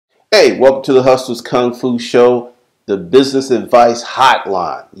Hey, welcome to the Hustlers Kung Fu Show, the business advice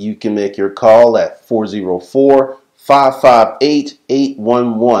hotline. You can make your call at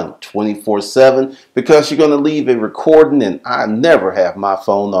 404-558-811 24/7 because you're going to leave a recording, and I never have my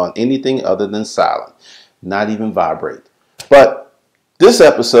phone on anything other than silent, not even vibrate. But this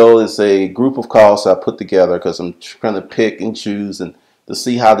episode is a group of calls I put together because I'm trying to pick and choose and to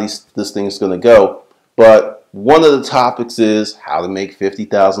see how this thing is going to go. But one of the topics is how to make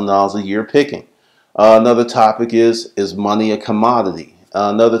 $50,000 a year picking. Another topic is money a commodity?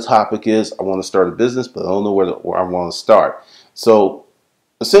 Another topic is I want to start a business, but I don't know where I want to start. So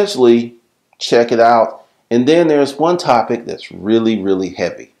essentially, check it out. And then there's one topic that's really, really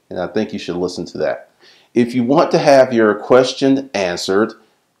heavy, and I think you should listen to that. If you want to have your question answered,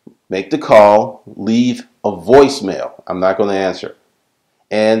 make the call, leave a voicemail. I'm not going to answer.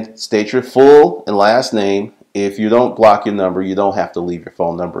 And state your full and last name. If you don't block your number, you don't have to leave your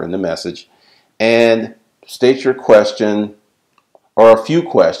phone number in the message. And state your question or a few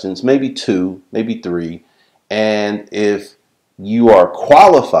questions, maybe two, maybe three. And if you are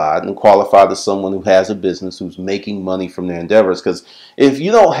qualified, and qualified as someone who has a business, who's making money from their endeavors, because if you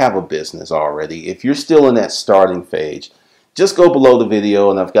don't have a business already, if you're still in that starting phase, just go below the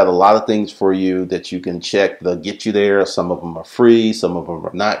video and I've got a lot of things for you that you can check. They'll get you there. Some of them are free, some of them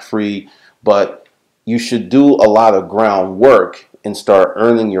are not free, but you should do a lot of groundwork and start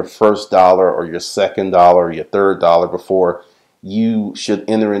earning your first dollar or your second dollar or your third dollar before you should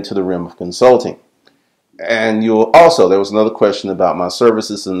enter into the realm of consulting. And you'll also, there was another question about my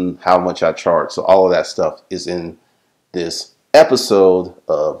services and how much I charge. So all of that stuff is in this episode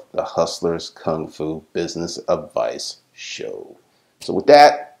of the Hustlers Kung Fu Business Advice Show. So with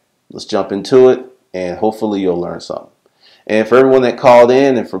that, let's jump into it and hopefully you'll learn something. And for everyone that called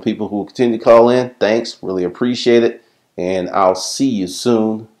in and for people who continue to call in, thanks, really appreciate it. And I'll see you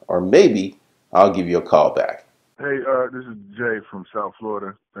soon, or maybe I'll give you a call back. Hey, this is Jay from South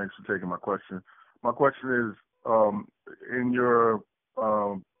Florida. Thanks for taking my question. My question is, in your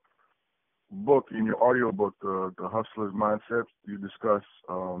book, in your audio book, the Hustler's Mindset, you discuss,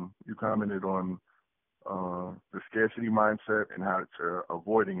 you commented on the scarcity mindset and how to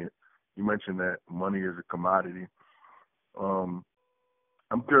avoiding it. You mentioned that money is a commodity. I'm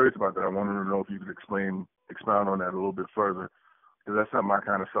curious about that. I wanted to know if you could expound on that a little bit further, because that's something I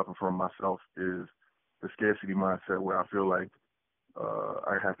kind of suffer from myself, is the scarcity mindset, where I feel like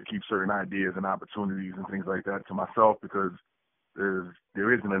I have to keep certain ideas and opportunities and things like that to myself because there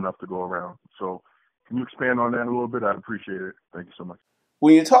isn't enough to go around. So can you expand on that a little bit? I'd appreciate it. Thank you so much.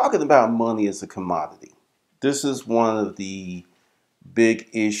 When you're talking about money as a commodity, this is one of the big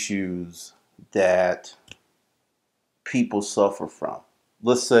issues that people suffer from.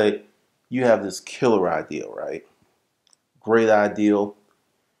 Let's say you have this killer ideal, right? Great ideal.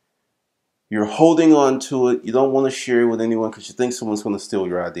 You're holding on to it. You don't want to share it with anyone because you think someone's going to steal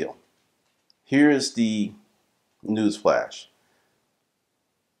your ideal. Here is the newsflash.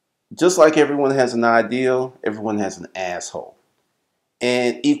 Just like everyone has an ideal, everyone has an asshole.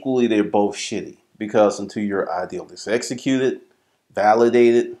 And equally, they're both shitty, because until your ideal is executed,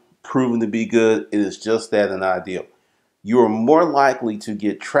 validated, proven to be good, it is just that, an ideal. You are more likely to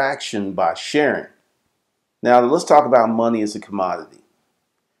get traction by sharing. Now, let's talk about money as a commodity.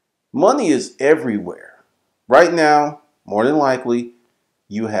 Money is everywhere. Right now, more than likely,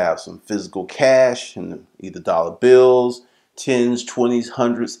 you have some physical cash and either dollar bills, tens, 20s,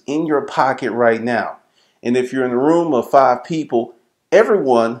 hundreds in your pocket right now. And if you're in a room of 5 people,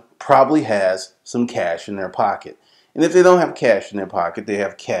 everyone probably has some cash in their pocket. And if they don't have cash in their pocket, they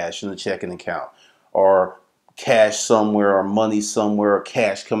have cash in a checking account, or cash somewhere, or money somewhere, or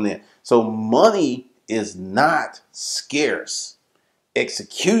cash coming in. So money is not scarce.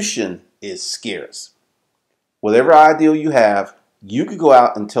 Execution is scarce. Whatever ideal you have, you could go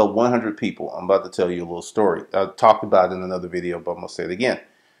out and tell 100 people. I'm about to tell you a little story. I talked about it in another video, but I'm going to say it again.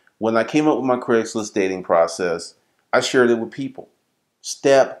 When I came up with my Craigslist dating process, I shared it with people,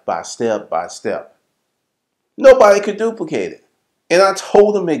 step by step by step. Nobody could duplicate it. And I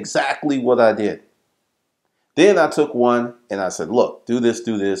told them exactly what I did. Then I took one and I said, look, do this,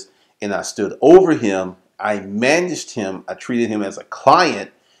 do this. And I stood over him. I managed him. I treated him as a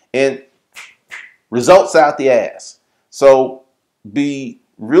client, and results out the ass. So be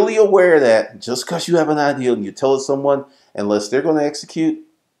really aware that just because you have an idea and you tell it someone, unless they're going to execute,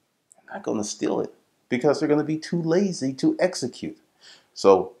 they're not going to steal it because they're going to be too lazy to execute.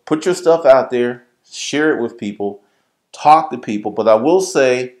 So put your stuff out there, share it with people, talk to people. But I will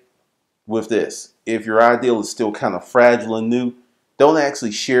say with this, if your ideal is still kind of fragile and new, don't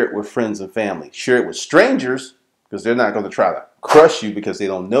actually share it with friends and family. Share it with strangers because they're not going to try to crush you because they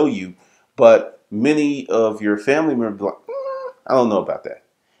don't know you, but many of your family members be like, I don't know about that.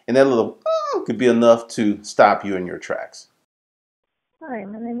 And that little could be enough to stop you in your tracks. Hi,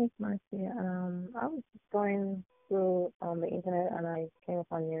 my name is Marcia. I was just going through the internet and I came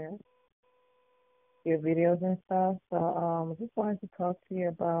upon your videos and stuff. So just wanted to talk to you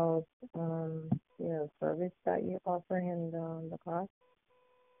about service that you're offering and the cost.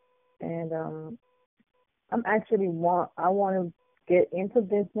 And I want to get into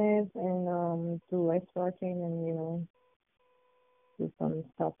business and do life coaching and do some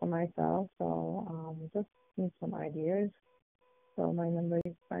stuff for myself. So just need some ideas. So my number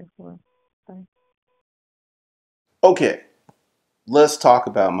is 545. Okay, let's talk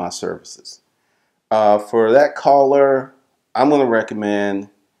about my services. For that caller, I'm going to recommend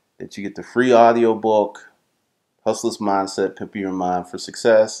that you get the free audiobook, Hustler's Mindset, Pimp Your Mind for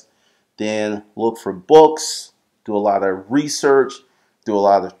Success. Then look for books, do a lot of research, do a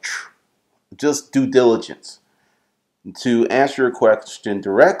lot of just due diligence. To answer your question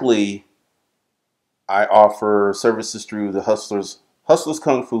directly, I offer services through the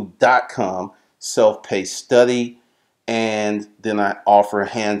hustlerskungfu.com self-paced study, and then I offer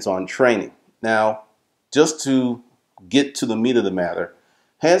hands-on training. Now, just to get to the meat of the matter,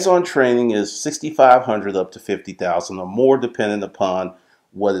 hands-on training is $6,500 up to $50,000 or more, depending upon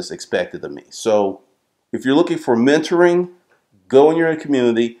what is expected of me. So, if you're looking for mentoring, go in your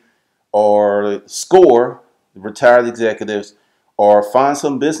community or score retired executives or find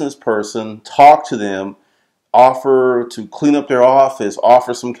some business person, talk to them, offer to clean up their office,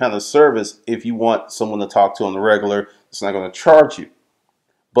 offer some kind of service if you want someone to talk to on the regular. It's not going to charge you.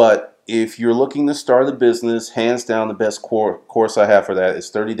 But if you're looking to start a business, hands down the best course I have for that is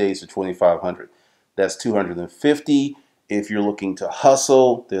 30 days to 2,500. That's 250. If you're looking to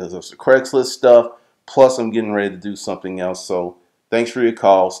hustle, there's the Craigslist stuff. Plus, I'm getting ready to do something else. So thanks for your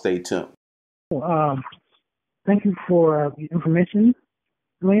call. Stay tuned. Thank you for the information,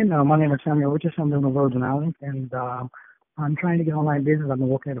 Glenn. My name is Samuel Richardson. I'm living on Virgin Islands, and I'm trying to get online business. I've been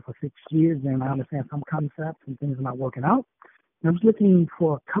working at it for 6 years, and I understand some concepts and things are not working out. And I was looking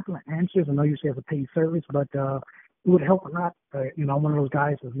for a couple of answers. I know you say it's a paid service, but it would help a lot. I'm one of those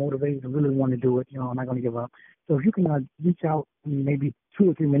guys who's motivated and really want to do it. I'm not going to give up. So if you can reach out in maybe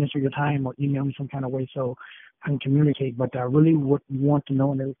 2 or 3 minutes of your time or email me some kind of way so I can communicate. But I really would want to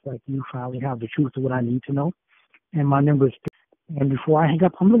know, and it's like you finally have the truth of what I need to know. And my number is, and before I hang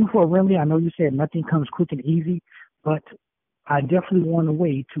up, I'm looking for a remedy. I know you said nothing comes quick and easy, but I definitely want a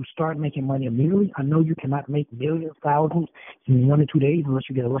way to start making money immediately. I know you cannot make millions, thousands in 1 or 2 days unless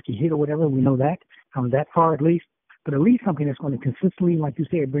you get a lucky hit or whatever. We know that. I'm that far at least. But at least something that's going to consistently, like you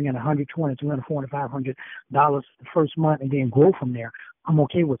said, bring in $120, $200, $400, $500 the first month and then grow from there. I'm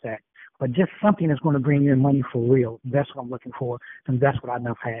okay with that. But just something that's going to bring in money for real. That's what I'm looking for, and that's what I've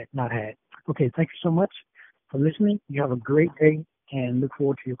not had. Okay, thank you so much for listening. You have a great day and look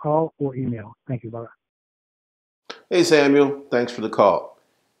forward to your call or email. Thank you. Bye. Hey, Samuel. Thanks for the call.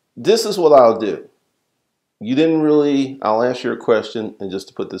 This is what I'll do. I'll answer your question, and just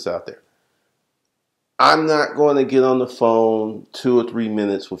to put this out there. I'm not going to get on the phone 2 or 3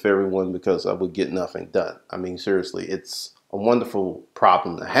 minutes with everyone because I would get nothing done. I mean, seriously, it's a wonderful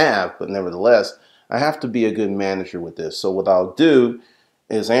problem to have, but nevertheless, I have to be a good manager with this. So what I'll do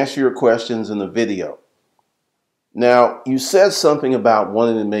is answer your questions in the video. Now, you said something about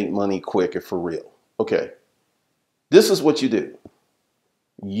wanting to make money quick and for real. Okay, this is what you do.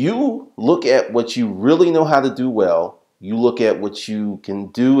 You look at what you really know how to do well. You look at what you can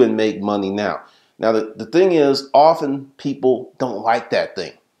do and make money now. Now, the thing is, often people don't like that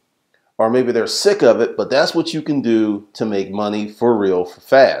thing. Or maybe they're sick of it, but that's what you can do to make money for real, for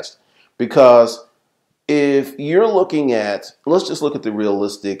fast. Because if you're looking at, let's just look at the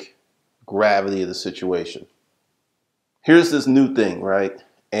realistic gravity of the situation. Here's this new thing, right?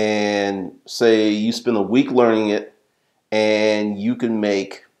 And say you spend a week learning it and you can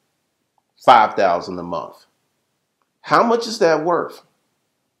make $5,000 a month. How much is that worth?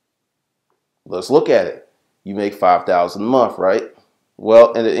 Let's look at it. You make $5,000 a month, right?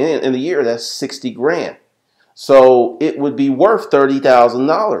 Well, in the year, that's 60 grand. So it would be worth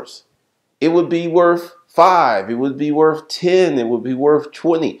 $30,000. It would be worth 5. It would be worth 10. It would be worth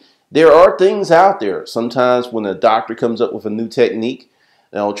 20. There are things out there. Sometimes when a doctor comes up with a new technique,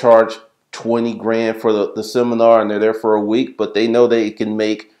 they'll charge 20 grand for the seminar and they're there for a week, but they know they can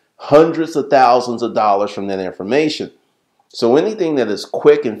make hundreds of thousands of dollars from that information. So anything that is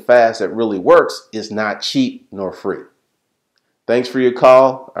quick and fast that really works is not cheap nor free. Thanks for your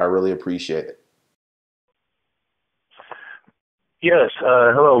call. I really appreciate it. Yes.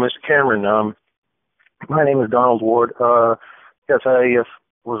 Hello, Mr. Cameron. My name is Donald Ward. Yes, I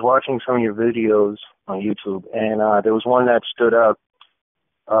was watching some of your videos on YouTube, and there was one that stood out.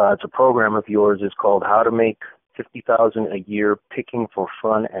 It's a program of yours. It's called How to Make $50,000 a Year Picking for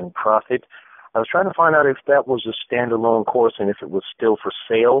Fun and Profit. I was trying to find out if that was a standalone course and if it was still for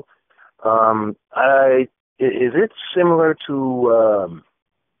sale. Is it similar to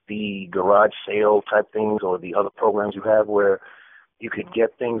the garage sale type things or the other programs you have where you could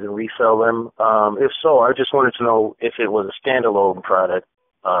get things and resell them? If so, I just wanted to know if it was a standalone product,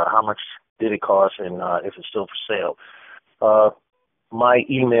 how much did it cost, and if it's still for sale. My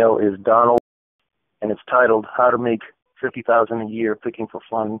email is Donald, and it's titled How to Make $50,000 a Year Picking for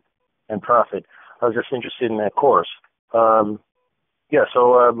Fun and Profit. I was just interested in that course. I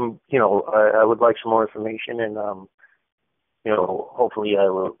would like some more information, and hopefully I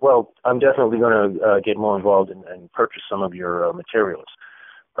will. Well, I'm definitely going to get more involved and purchase some of your materials.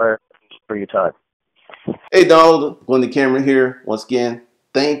 All right, for your time. Hey, Donald, Glenn the Camera here. Once again,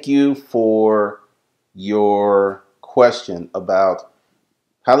 thank you for your question about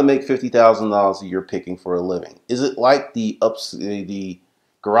how to make $50,000 a year picking for a living. Is it like the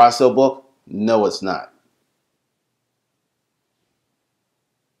garage sale book? No, it's not.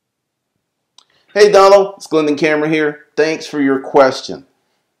 Hey, Donald, it's Glenn the Camera here. Thanks for your question.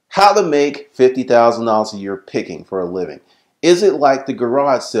 How to make $50,000 a year picking for a living. Is it like the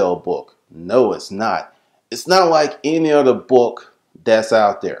garage sale book? No, it's not. It's not like any other book that's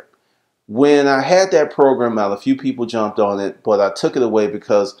out there. When I had that program out, a few people jumped on it, but I took it away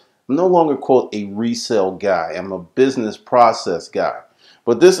because I'm no longer, quote, a resale guy. I'm a business process guy.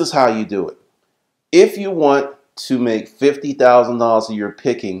 But this is how you do it. If you want to make $50,000 a year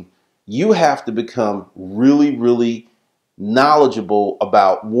picking, you have to become really, really knowledgeable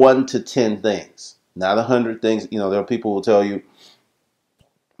about 1 to 10 things, not 100 things. There are people who will tell you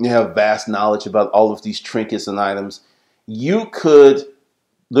you have vast knowledge about all of these trinkets and items. You could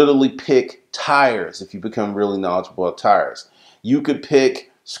literally pick tires if you become really knowledgeable about tires. You could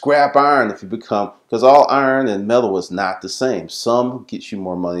pick scrap iron if you become, because all iron and metal is not the same. Some get you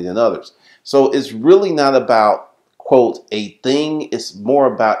more money than others. So it's really not about, quote, a thing. It's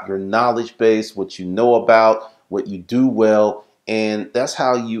more about your knowledge base, what you know about, what you do well, and that's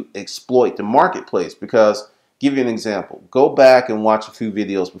how you exploit the marketplace. Because, give you an example, go back and watch a few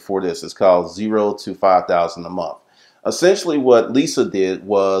videos before this. It's called 0 to 5,000 a month. Essentially what Lisa did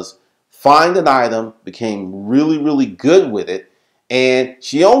was find an item, became really, really good with it, and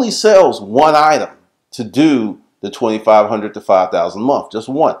she only sells one item to do the 2,500 to 5,000 a month, just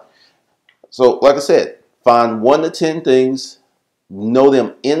one. So like I said, find 1 to 10 things, know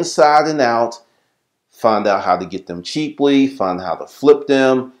them inside and out, find out how to get them cheaply, find how to flip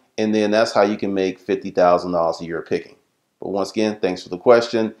them, and then that's how you can make $50,000 a year picking. But once again, thanks for the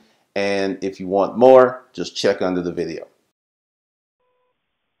question. And if you want more, just check under the video.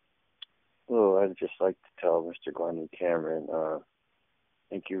 Well, I'd just like to tell Mr. Glenn Cameron,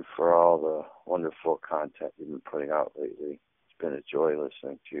 thank you for all the wonderful content you've been putting out lately. It's been a joy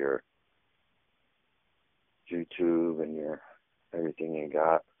listening to your YouTube and your everything you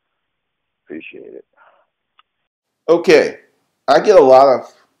got. Appreciate it. Okay, I get a lot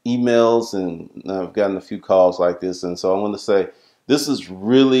of emails and I've gotten a few calls like this, and so I want to say this is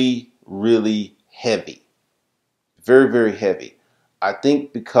really, really heavy. Very, very heavy. I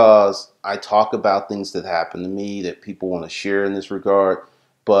think because I talk about things that happen to me that people want to share in this regard,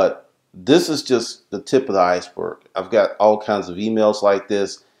 but this is just the tip of the iceberg. I've got all kinds of emails like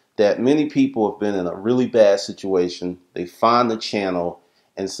this that many people have been in a really bad situation. They find the channel,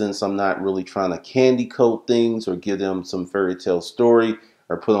 and since I'm not really trying to candy coat things or give them some fairy tale story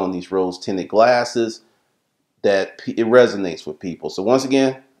or put on these rose tinted glasses, that it resonates with people. So once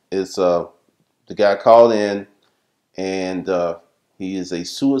again, it's the guy called in, and he is a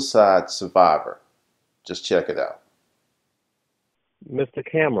suicide survivor. Just check it out. Mr.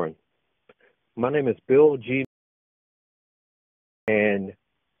 Cameron, my name is Bill G. And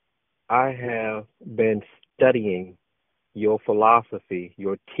I have been studying your philosophy,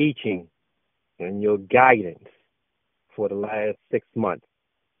 your teaching, and your guidance for the last 6 months.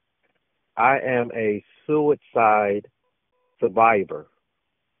 I am a suicide survivor.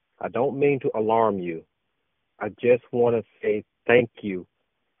 I don't mean to alarm you. I just want to say thank you,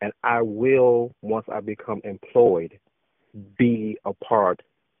 and I will, once I become employed, be a part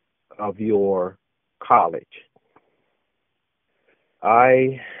of your college.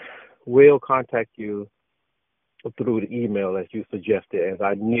 I will contact you through the email as you suggested, as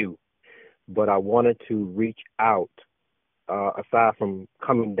I knew, but I wanted to reach out. Aside from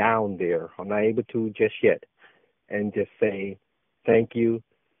coming down there, I'm not able to just yet, and just say thank you.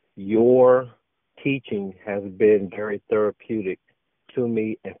 Your teaching has been very therapeutic to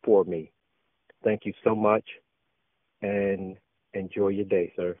me and for me. Thank you so much, and enjoy your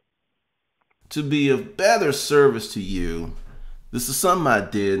day, sir. To be of better service to you, this is something I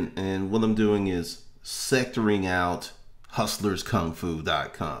did, and what I'm doing is sectoring out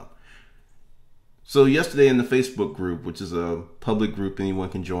hustlerskungfu.com. So yesterday in the Facebook group, which is a public group anyone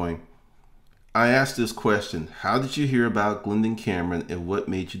can join, I asked this question: how did you hear about Glendon Cameron and what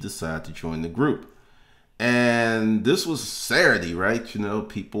made you decide to join the group? And this was Saturday, right? You know,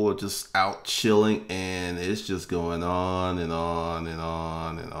 people are just out chilling and it's just going on and on and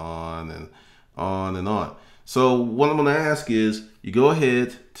on and on and on and on. So what I'm going to ask is you go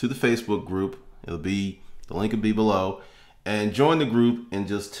ahead to the Facebook group. The link will be below, and join the group and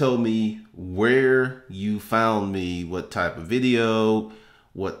just tell me where you found me, what type of video,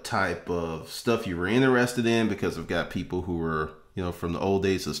 what type of stuff you were interested in, because I've got people who were, you know, from the old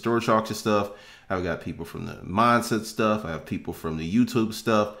days of storage auction stuff. I've got people from the mindset stuff. I have people from the YouTube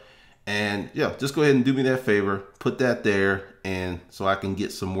stuff. And yeah, just go ahead and do me that favor. Put that there, and so I can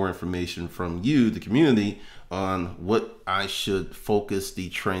get some more information from you, the community, on what I should focus the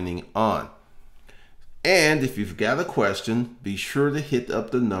training on. And if you've got a question, be sure to hit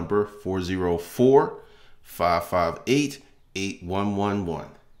up the number 404-558-8111.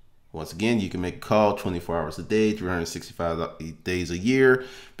 Once again, you can make a call 24 hours a day, 365 days a year,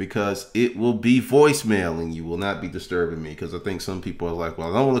 because it will be voicemailing. You will not be disturbing me, because I think some people are like, well,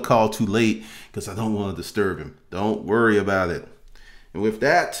 I don't want to call too late because I don't want to disturb him. Don't worry about it. And with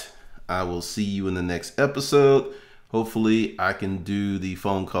that, I will see you in the next episode. Hopefully, I can do the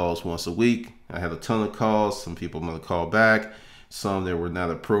phone calls once a week. I had a ton of calls. Some people I'm going to call back. Some that were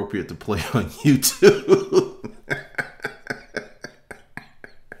not appropriate to play on YouTube.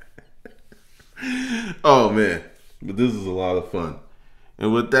 Oh man, but this is a lot of fun.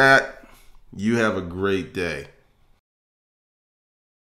 And with that, you have a great day.